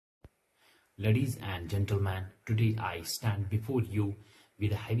Ladies and gentlemen, today I stand before you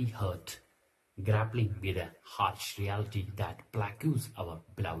with a heavy heart, grappling with a harsh reality that plagues our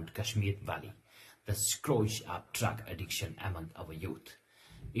beloved Kashmir Valley, the scourge of drug addiction among our youth.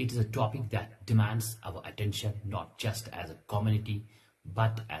 It is a topic that demands our attention not just as a community,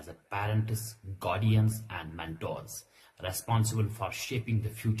 but as a parents, guardians and mentors responsible for shaping the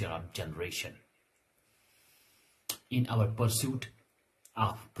future of generation. In our pursuit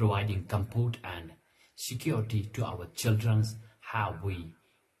of providing comfort and security to our children, have we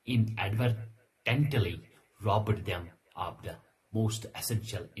inadvertently robbed them of the most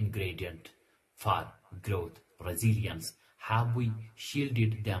essential ingredient for growth, resilience? Have we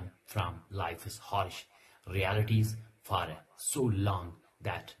shielded them from life's harsh realities for so long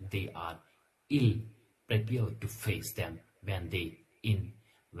that they are ill prepared to face them when they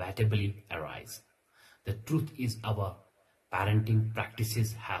inevitably arise? The truth is, our parenting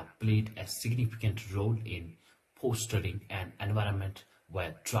practices have played a significant role in fostering an environment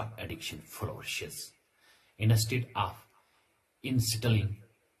where drug addiction flourishes. Instead of instilling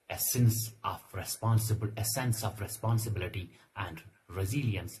a sense of responsibility and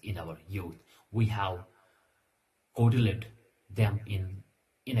resilience in our youth, we have coddled them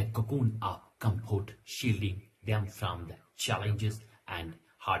in a cocoon of comfort, shielding them from the challenges and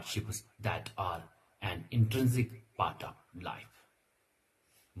hardships that are an intrinsic part of life.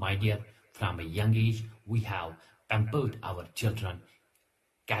 My dear, from a young age, we have pampered our children,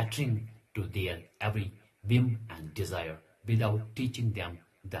 catering to their every whim and desire without teaching them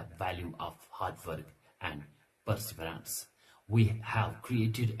the value of hard work and perseverance. We have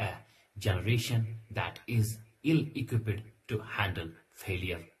created a generation that is ill-equipped to handle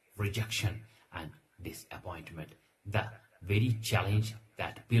failure, rejection, and disappointment. The very challenge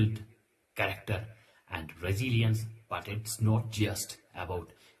that built character and resilience. But it's not just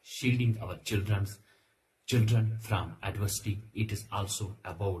about shielding our children from adversity. It is also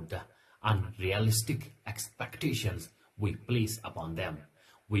about the unrealistic expectations we place upon them.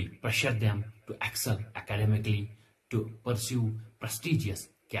 We pressure them to excel academically, to pursue prestigious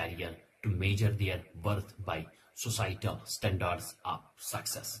career, to measure their worth by societal standards of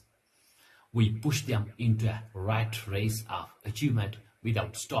success. We push them into a rat race of achievement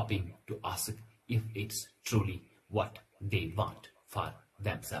without stopping to ask if it's truly what they want for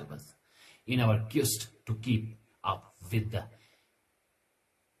themselves. In our quest to keep up with the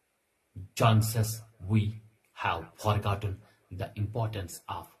Joneses, we have forgotten the importance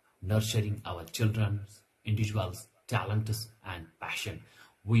of nurturing our children's individuals' talents and passion.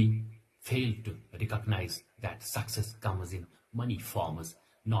 We fail to recognize that success comes in many forms,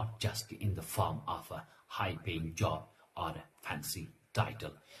 not just in the form of a high-paying job or a fancy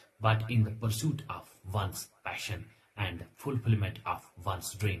title, but in the pursuit of one's passion and the fulfillment of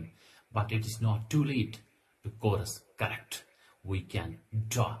one's dream. But it is not too late to course correct. We can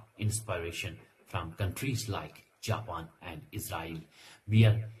draw inspiration from countries like Japan and Israel,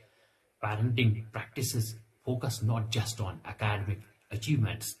 where parenting practices focus not just on academic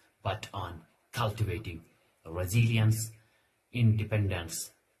achievements, but on cultivating resilience, independence,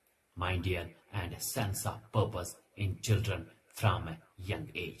 mind, and a sense of purpose in children from a young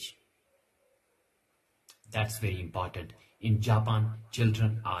age. That's very important. In Japan,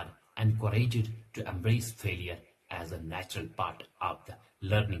 children are encouraged to embrace failure as a natural part of the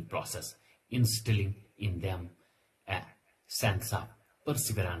learning process, instilling in them a sense of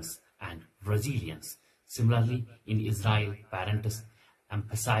perseverance and resilience. Similarly, in Israel, parents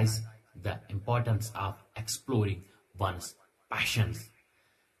emphasize the importance of exploring one's passions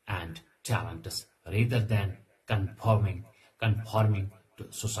and talents rather than conforming to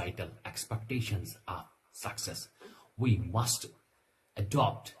societal expectations of success. We must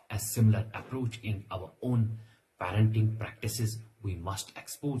adopt a similar approach in our own parenting practices. We must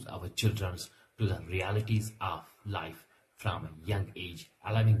expose our children to the realities of life from a young age,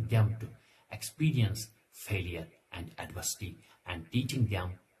 allowing them to experience failure and adversity and teaching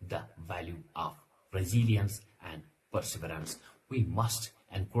them the value of resilience and perseverance. We must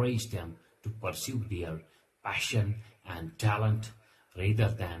encourage them to pursue their passion and talent rather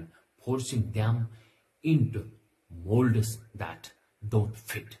than forcing them into molds that don't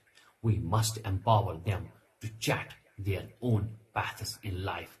fit. We must empower them to chart their own paths in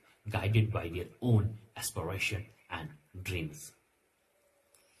life, guided by their own aspiration and dreams.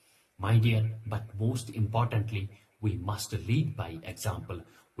 My dear, but most importantly, we must lead by example.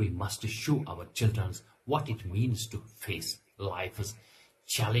 We must show our children what it means to face life's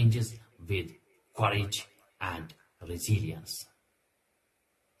challenges with courage and resilience,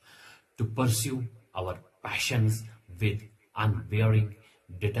 to pursue our passions with unwavering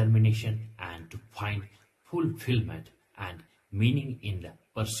determination and to find fulfillment and meaning in the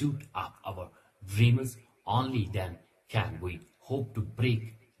pursuit of our dreams. Only then can we hope to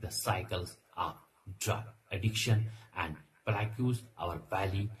break the cycles of drug addiction and plateaus our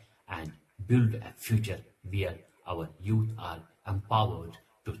valley and build a future where our youth are empowered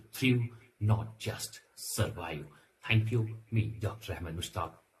to thrive, not just survive. Thank you, me, Dr. Ahmed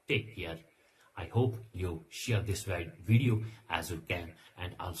Mushtaq. Take care. I hope you share this video as you can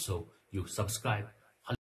and also you subscribe